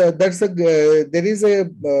 There is a,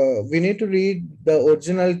 we need to read the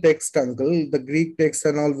original text, uncle, the Greek text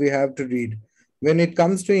and all we have to read. When it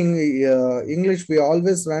comes to English, we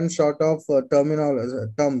always run short of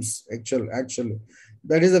terms, actually.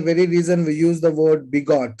 That is the very reason we use the word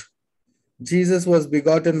begot. Jesus was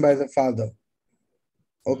begotten by the Father.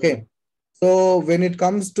 Okay. So when it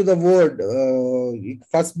comes to the word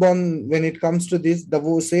firstborn, when it comes to this,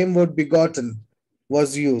 the same word begotten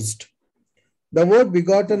was used. The word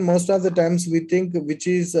begotten, most of the times we think, which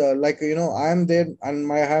is I am there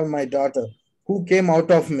and I have my daughter who came out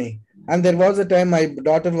of me. And there was a time my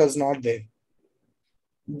daughter was not there.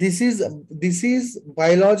 This is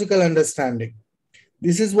biological understanding.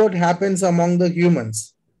 This is what happens among the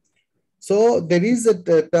humans. So there is a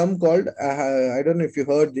term called, I don't know if you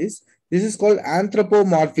heard this. This is called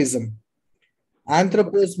anthropomorphism.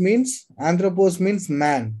 Anthropos means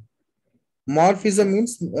man. Morphism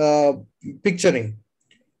means picturing.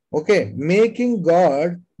 Okay, making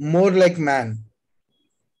God more like man.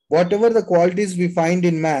 Whatever the qualities we find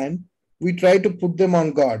in man, we try to put them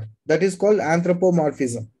on God. That is called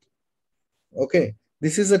anthropomorphism. Okay,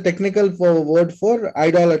 this is a technical word for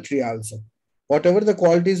idolatry also. Whatever the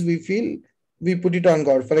qualities we feel, we put it on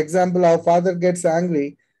God. For example, our father gets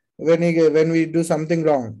angry when we do something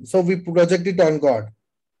wrong. So we project it on God.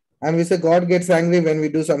 And we say God gets angry when we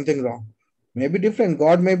do something wrong. Maybe different.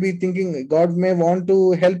 God may be thinking, God may want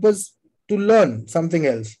to help us to learn something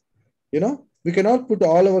else. We cannot put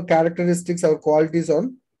all our characteristics, our qualities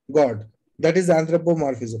on God. That is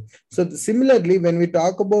anthropomorphism. So similarly, when we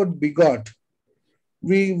talk about begot,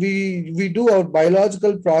 we do our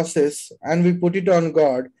biological process and we put it on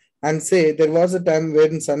God and say there was a time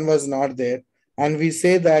when sun was not there, and we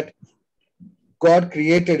say that God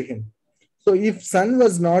created him. So if sun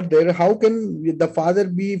was not there, how can the father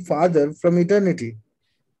be father from eternity?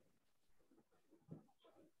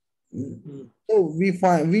 So we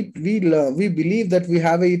believe that we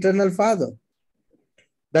have an eternal father.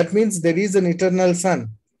 That means there is an eternal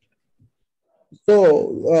son.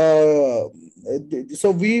 So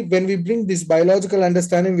when we bring this biological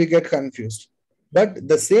understanding, we get confused. But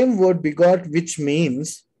the same word begot, which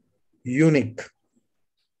means unique.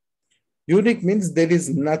 Unique means there is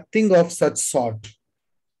nothing of such sort.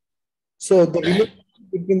 So the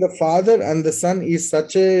relationship between the father and the son is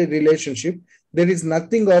such a relationship. There is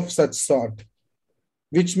nothing of such sort,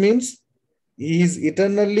 which means he is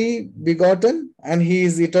eternally begotten and he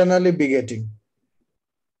is eternally begetting.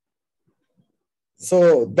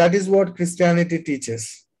 So that is what Christianity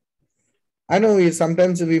teaches. I know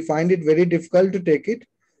sometimes we find it very difficult to take it.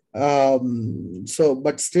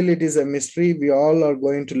 But still it is a mystery we all are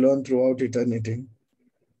going to learn throughout eternity.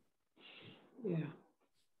 Yeah.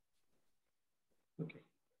 Okay.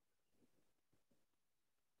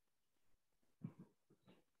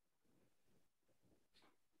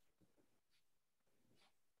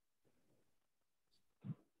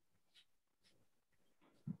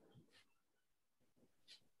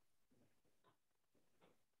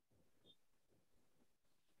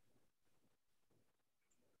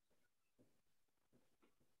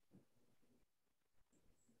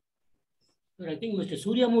 I think Mr.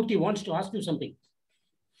 Suryamurthy wants to ask you something.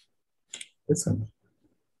 Yes, sir.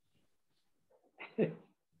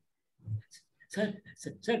 Sir,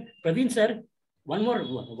 Praveen sir, one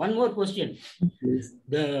more question. Please.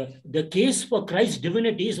 The case for Christ's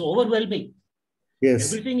divinity is overwhelming.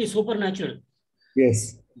 Yes. Everything is supernatural.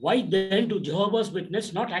 Yes. Why then do Jehovah's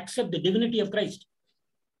Witnesses not accept the divinity of Christ?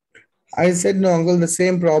 I said, no, uncle, the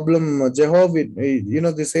same problem. Jehovah,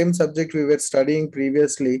 the same subject we were studying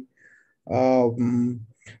previously.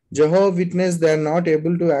 Jehovah Witness, they are not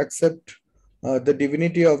able to accept the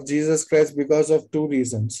divinity of Jesus Christ because of two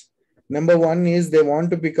reasons. Number one is they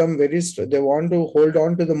want to become they want to hold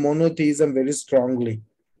on to the monotheism very strongly.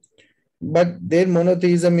 But their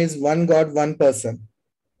monotheism is one God, one person.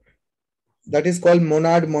 That is called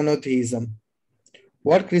monad monotheism.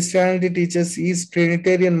 What Christianity teaches is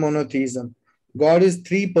Trinitarian monotheism. God is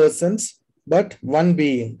three persons, but one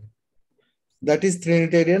being. That is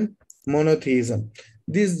Trinitarian monotheism.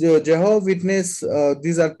 These Jehovah's Witness,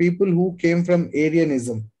 these are people who came from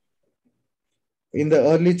Arianism. In the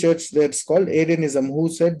early church, that's called Arianism, who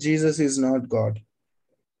said Jesus is not God.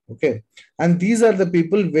 Okay. And these are the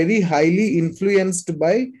people very highly influenced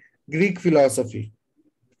by Greek philosophy.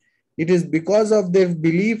 It is because of their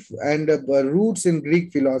belief and roots in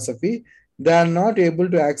Greek philosophy, they are not able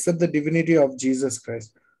to accept the divinity of Jesus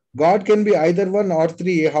Christ. God can be either one or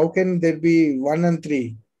three. How can there be one and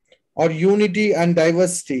three? Or unity and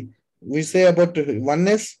diversity? We say about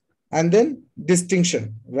oneness and then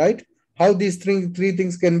distinction, right? How these three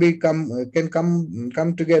things can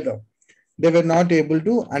come together. They were not able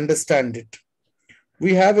to understand it.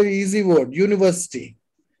 We have an easy word, university,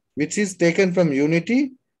 which is taken from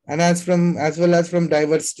unity and as well as from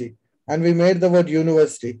diversity. And we made the word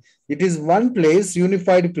university. It is one place,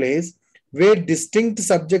 unified place, where distinct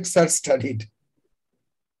subjects are studied.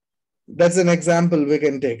 That's an example we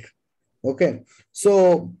can take. Okay.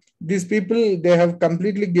 So these people, they have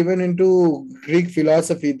completely given into Greek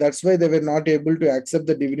philosophy. That's why they were not able to accept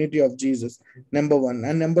the divinity of Jesus, number one.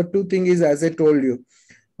 And number two thing is, as I told you,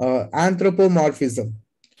 anthropomorphism.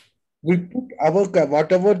 We put our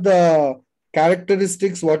whatever the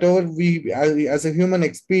characteristics, whatever we as a human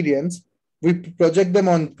experience, we project them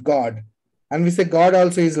on God, and we say God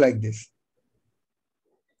also is like this,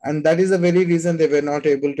 and that is the very reason they were not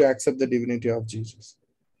able to accept the divinity of Jesus.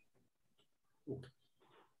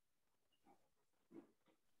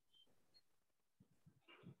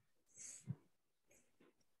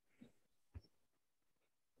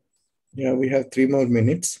 Yeah, we have 3 more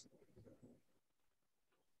minutes.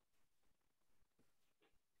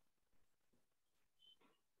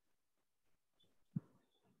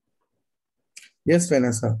 Yes,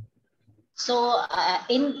 Vanessa. So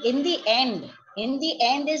in the end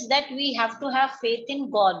is that we have to have faith in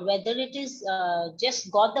God, whether it is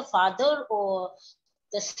just God the Father or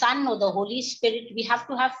the Son or the Holy Spirit. We have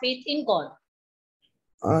to have faith in God.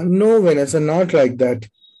 No, Vanessa, not like that.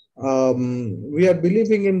 We are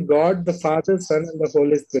believing in God, the Father, Son, and the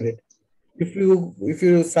Holy Spirit. If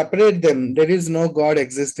you separate them, there is no God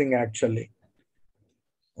existing actually.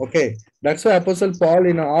 Okay, that's why Apostle Paul,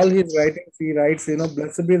 in all his writings, he writes,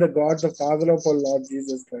 blessed be the God, the Father of our Lord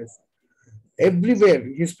Jesus Christ. Everywhere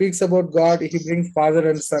he speaks about God, he brings Father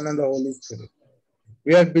and Son and the Holy Spirit.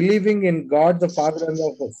 We are believing in God, the Father and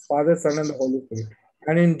the Father, Son, and the Holy Spirit.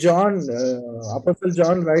 And in John, Apostle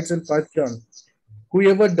John writes in 1 John,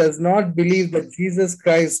 whoever does not believe that Jesus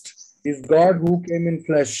Christ is God who came in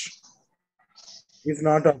flesh is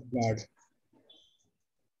not of God.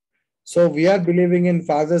 So we are believing in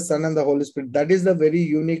Father, Son, and the Holy Spirit. That is the very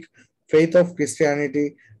unique faith of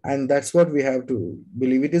Christianity, and that's what we have to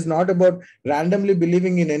believe. It is not about randomly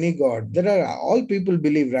believing in any God. There are all people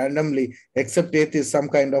believe randomly, except atheists, some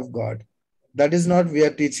kind of God. That is not we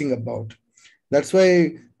are teaching about. That's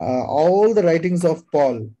why all the writings of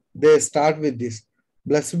Paul, they start with this: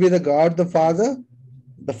 blessed be the God, the Father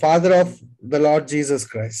of the Lord Jesus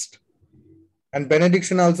Christ. And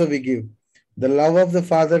benediction also we give. The love of the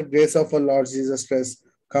Father, grace of our Lord Jesus Christ,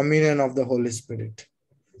 communion of the Holy Spirit.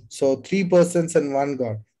 So 3 persons and one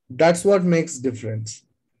God. That's what makes difference.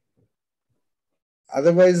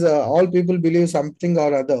 Otherwise, all people believe something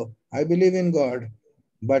or other. I believe in God,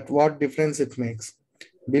 but what difference it makes?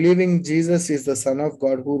 Believing Jesus is the Son of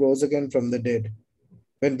God who rose again from the dead.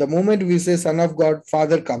 When the moment we say Son of God,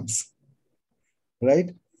 Father comes,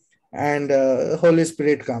 right? And Holy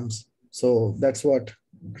Spirit comes. So that's what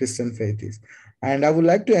Christian faith is. And I would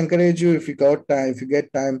like to encourage you, if you got time, if you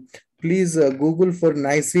get time, please Google for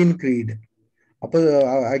Nicene Creed.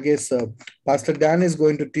 I guess Pastor Dan is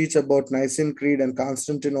going to teach about Nicene Creed and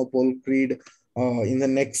Constantinople Creed in the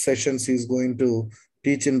next sessions. He's going to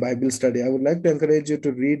teach in Bible study. I would like to encourage you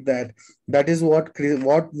to read that. That is what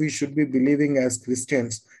we should be believing as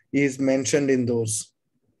Christians is mentioned in those.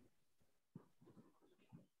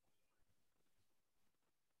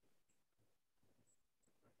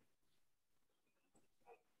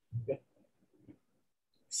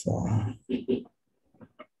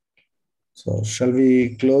 So shall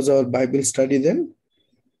we close our Bible study then?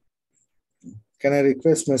 Can I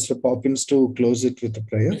request Mr. Poppins to close it with a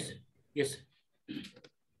prayer? Yes. Yes.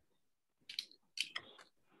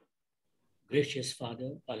 Gracious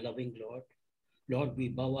Father, our loving Lord, Lord, we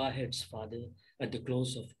bow our heads, Father, at the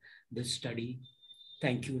close of this study.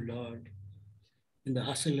 Thank you, Lord, in the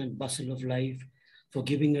hustle and bustle of life, for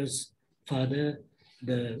giving us, Father,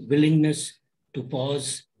 the willingness to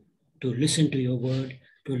pause, to listen to your word,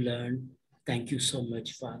 to learn. Thank you so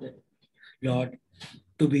much, Father. Lord,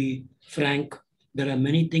 to be frank, there are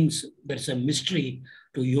many things, there's a mystery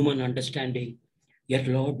to human understanding. Yet,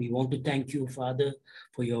 Lord, we want to thank you, Father,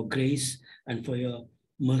 for your grace and for your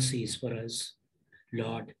mercies for us.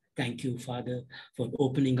 Lord, thank you, Father, for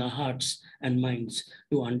opening our hearts and minds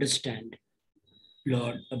to understand,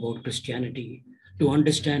 Lord, about Christianity, to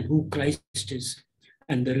understand who Christ is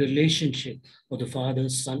and the relationship of the Father,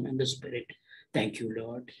 Son, and the Spirit. Thank you,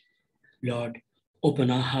 Lord. Lord,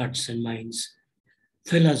 open our hearts and minds.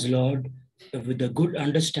 Fill us, Lord, with a good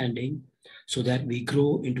understanding so that we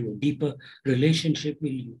grow into a deeper relationship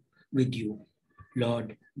with you.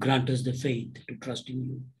 Lord, grant us the faith to trust in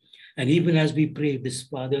you. And even as we pray this,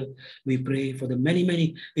 Father, we pray for the many,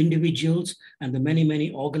 many individuals and the many,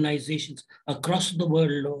 many organizations across the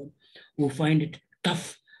world, Lord, who find it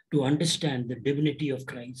tough to understand the divinity of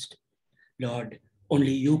Christ. Lord,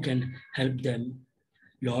 only you can help them.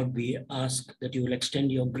 Lord, we ask that you will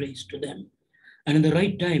extend your grace to them. And in the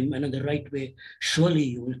right time and in the right way, surely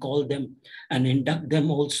you will call them and induct them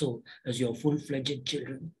also as your full-fledged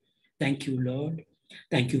children. Thank you, Lord.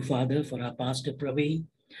 Thank you, Father, for our Pastor Praveen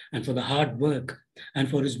and for the hard work and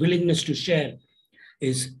for his willingness to share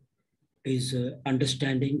his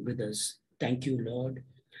understanding with us. Thank you, Lord.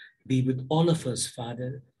 Be with all of us,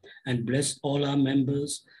 Father, and bless all our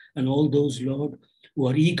members and all those, Lord, who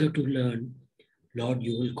are eager to learn. Lord,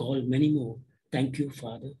 you will call many more. Thank you,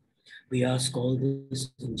 Father. We ask all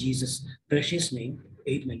this in Jesus' precious name.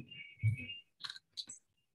 Amen.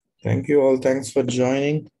 Thank you all. Thanks for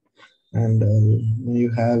joining. And may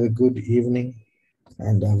you have a good evening.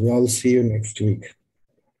 And we all see you next week.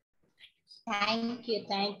 Thank you.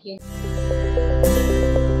 Thank you.